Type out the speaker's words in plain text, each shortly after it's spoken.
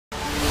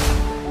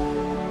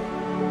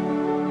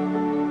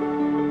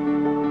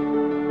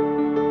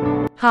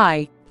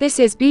Hi, this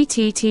is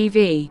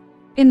BTTV.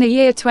 In the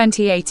year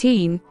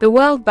 2018, the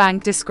World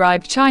Bank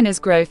described China's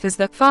growth as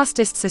the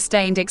fastest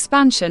sustained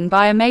expansion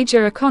by a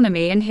major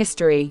economy in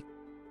history.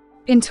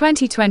 In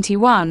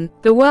 2021,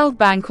 the World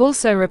Bank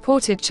also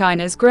reported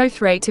China's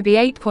growth rate to be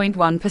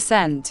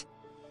 8.1%.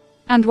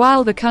 And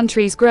while the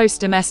country's gross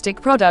domestic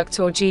product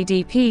or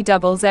GDP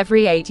doubles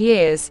every 8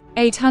 years,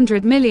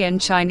 800 million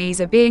Chinese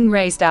are being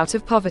raised out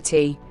of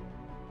poverty.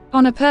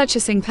 On a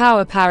purchasing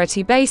power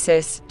parity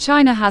basis,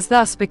 China has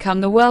thus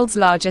become the world's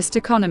largest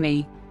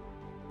economy.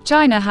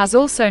 China has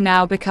also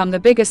now become the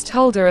biggest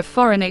holder of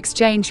foreign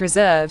exchange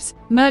reserves,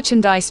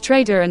 merchandise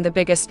trader and the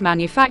biggest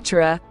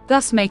manufacturer,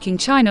 thus making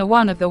China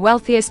one of the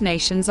wealthiest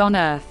nations on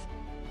earth.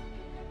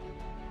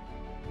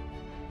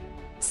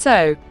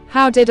 So,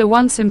 how did a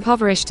once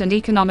impoverished and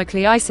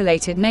economically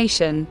isolated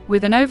nation,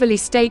 with an overly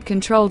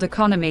state-controlled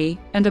economy,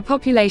 and a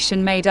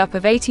population made up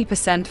of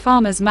 80%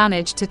 farmers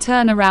manage to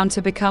turn around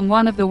to become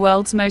one of the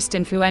world's most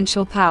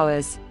influential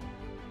powers?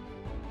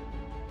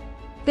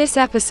 This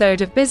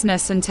episode of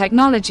Business and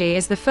Technology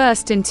is the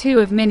first in 2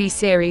 of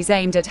mini-series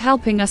aimed at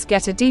helping us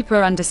get a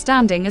deeper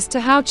understanding as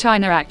to how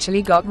China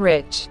actually got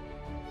rich.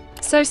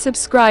 So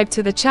subscribe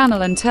to the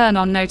channel and turn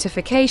on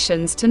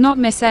notifications to not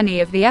miss any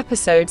of the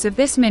episodes of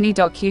this mini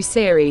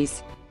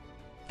docu-series.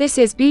 This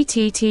is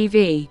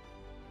BTTV.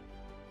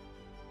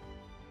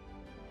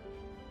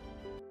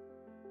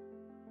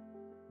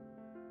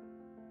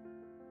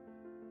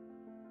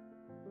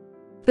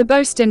 The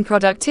boost in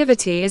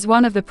productivity is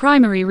one of the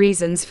primary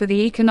reasons for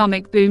the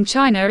economic boom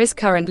China is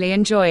currently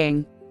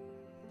enjoying.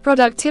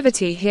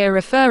 Productivity here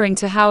referring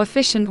to how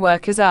efficient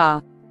workers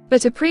are.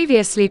 But a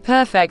previously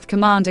perfect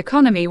command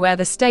economy where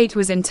the state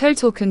was in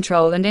total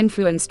control and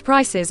influenced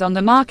prices on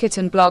the market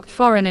and blocked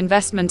foreign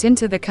investment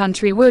into the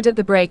country would at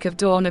the break of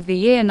dawn of the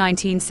year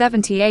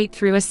 1978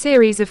 through a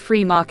series of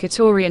free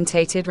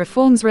market-orientated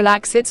reforms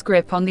relax its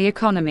grip on the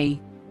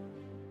economy.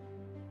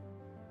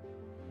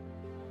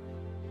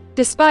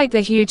 Despite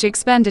the huge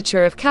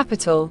expenditure of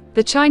capital,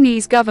 the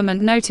Chinese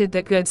government noted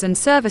that goods and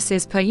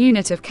services per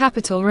unit of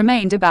capital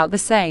remained about the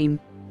same.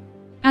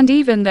 And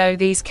even though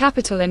these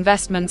capital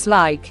investments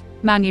like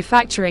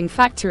manufacturing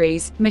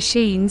factories,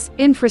 machines,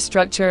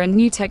 infrastructure and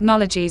new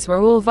technologies were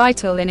all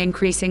vital in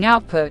increasing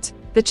output,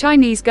 the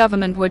Chinese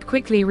government would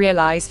quickly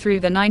realize through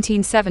the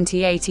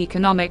 1978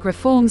 economic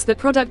reforms that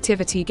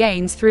productivity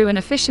gains through an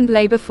efficient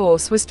labor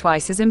force was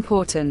twice as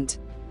important.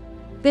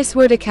 This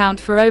would account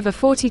for over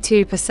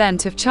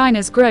 42% of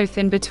China's growth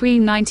in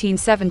between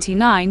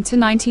 1979 to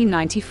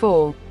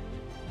 1994.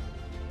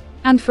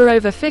 And for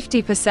over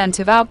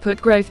 50% of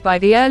output growth by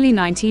the early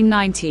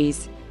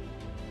 1990s.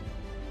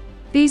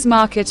 These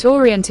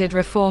market-oriented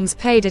reforms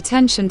paid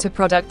attention to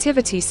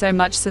productivity so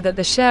much so that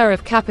the share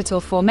of capital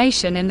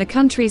formation in the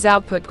country's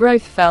output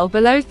growth fell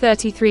below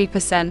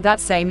 33% that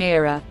same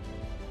era.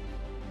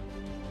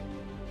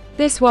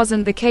 This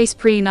wasn't the case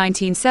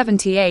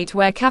pre-1978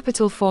 where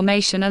capital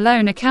formation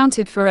alone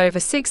accounted for over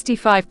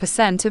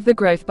 65% of the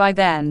growth by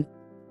then.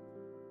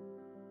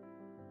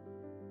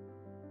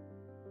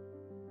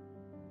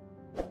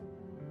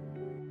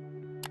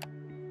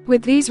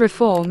 With these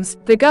reforms,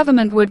 the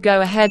government would go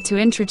ahead to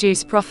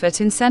introduce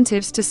profit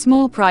incentives to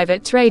small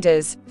private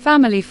traders,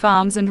 family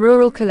farms and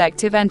rural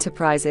collective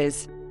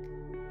enterprises.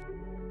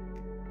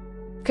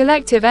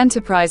 Collective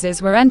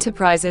enterprises were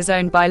enterprises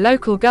owned by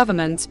local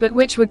governments but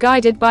which were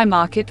guided by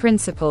market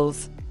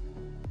principles.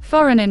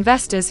 Foreign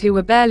investors who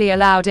were barely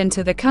allowed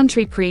into the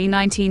country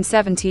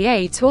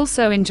pre-1978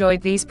 also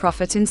enjoyed these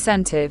profit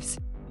incentives.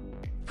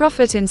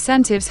 Profit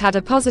incentives had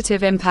a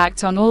positive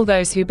impact on all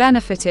those who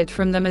benefited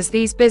from them as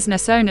these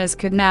business owners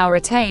could now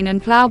retain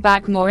and plow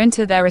back more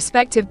into their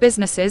respective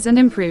businesses and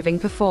improving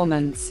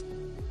performance.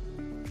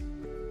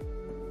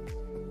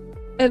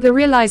 At the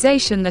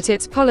realization that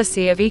its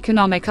policy of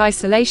economic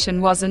isolation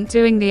wasn't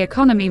doing the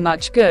economy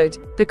much good,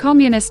 the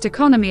Communist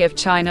economy of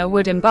China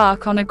would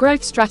embark on a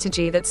growth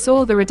strategy that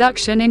saw the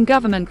reduction in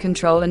government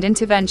control and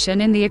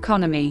intervention in the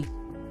economy.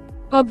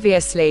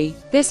 Obviously,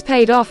 this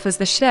paid off as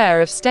the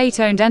share of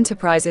state-owned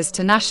enterprises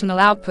to national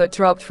output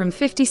dropped from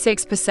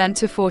 56%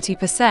 to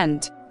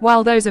 40%,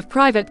 while those of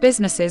private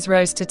businesses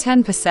rose to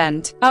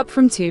 10%, up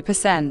from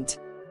 2%.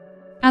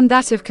 And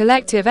that of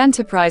collective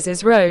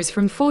enterprises rose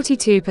from 42%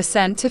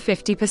 to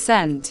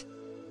 50%.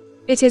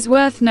 It is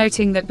worth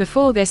noting that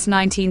before this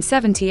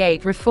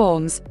 1978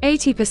 reforms,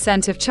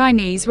 80% of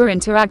Chinese were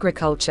into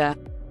agriculture.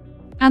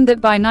 And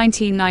that by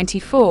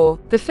 1994,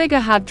 the figure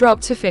had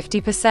dropped to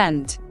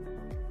 50%.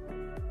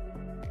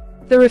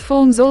 The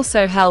reforms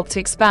also helped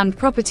expand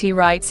property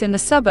rights in the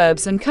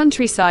suburbs and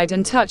countryside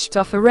and touched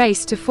off a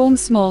race to form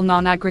small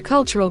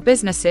non-agricultural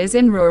businesses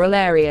in rural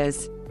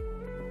areas.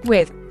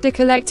 With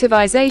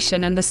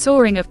decollectivization and the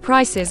soaring of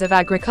prices of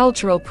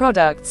agricultural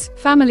products,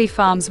 family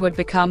farms would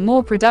become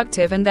more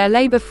productive and their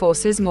labor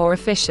forces more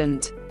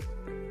efficient.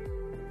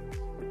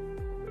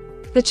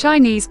 The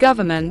Chinese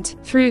government,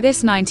 through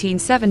this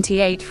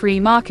 1978 free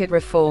market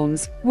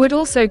reforms, would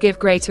also give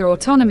greater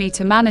autonomy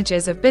to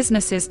managers of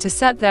businesses to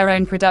set their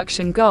own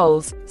production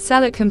goals,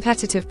 sell at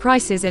competitive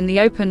prices in the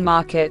open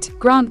market,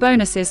 grant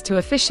bonuses to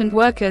efficient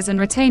workers and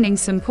retaining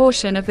some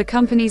portion of the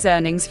company's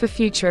earnings for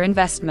future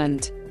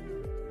investment.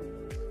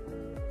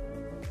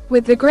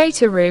 With the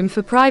greater room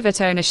for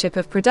private ownership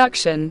of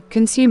production,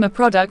 consumer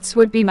products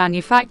would be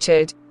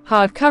manufactured,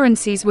 hard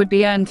currencies would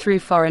be earned through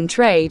foreign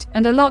trade,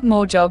 and a lot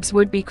more jobs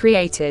would be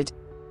created.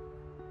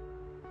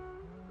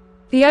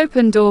 The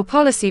open door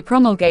policy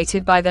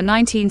promulgated by the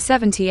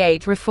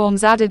 1978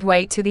 reforms added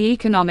weight to the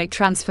economic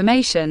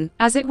transformation,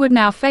 as it would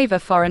now favor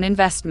foreign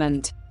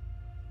investment.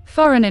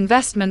 Foreign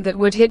investment that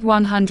would hit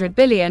 100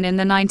 billion in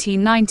the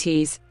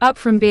 1990s, up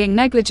from being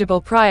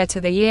negligible prior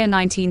to the year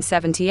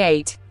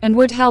 1978, and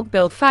would help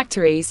build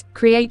factories,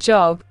 create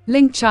jobs,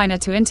 link China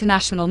to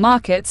international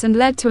markets and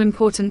led to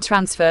important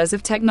transfers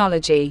of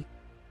technology.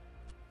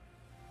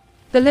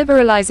 The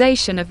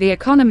liberalization of the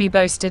economy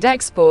boosted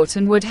export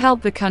and would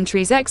help the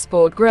country's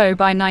export grow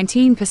by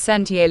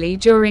 19% yearly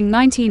during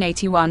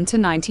 1981 to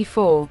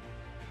 94.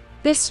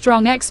 This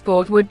strong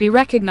export would be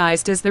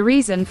recognized as the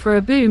reason for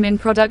a boom in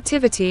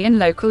productivity in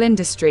local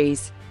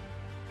industries.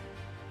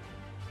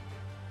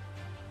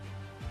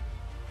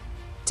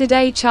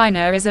 Today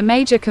China is a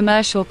major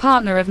commercial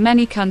partner of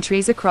many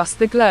countries across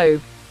the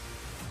globe.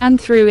 And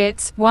through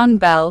its One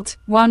Belt,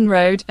 One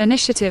Road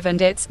initiative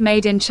and its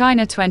Made in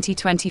China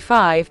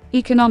 2025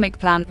 economic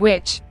plan,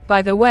 which,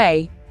 by the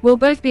way, will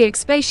both be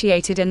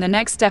expatiated in the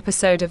next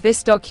episode of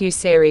this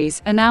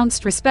docu-series,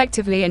 announced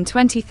respectively in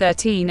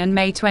 2013 and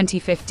May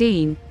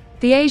 2015,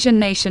 the Asian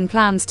nation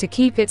plans to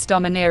keep its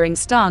domineering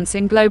stance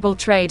in global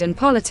trade and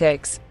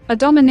politics, a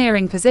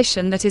domineering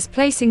position that is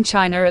placing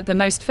China at the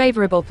most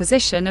favorable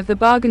position of the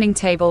bargaining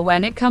table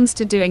when it comes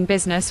to doing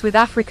business with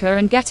Africa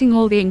and getting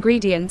all the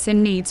ingredients it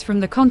needs from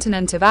the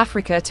continent of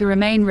Africa to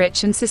remain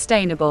rich and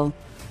sustainable.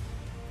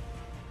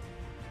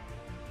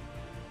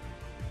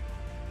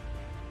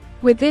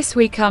 With this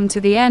we come to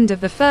the end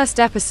of the first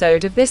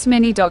episode of this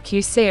mini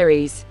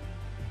docu-series.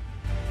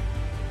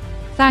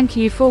 Thank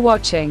you for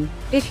watching.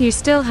 If you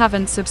still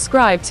haven't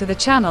subscribed to the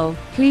channel,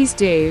 please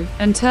do,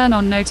 and turn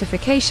on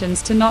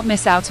notifications to not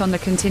miss out on the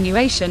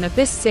continuation of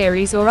this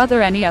series or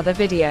any other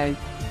video.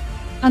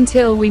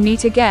 Until we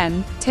meet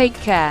again, take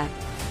care.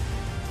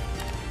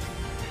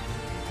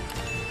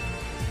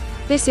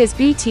 This is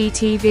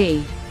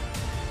BTTV.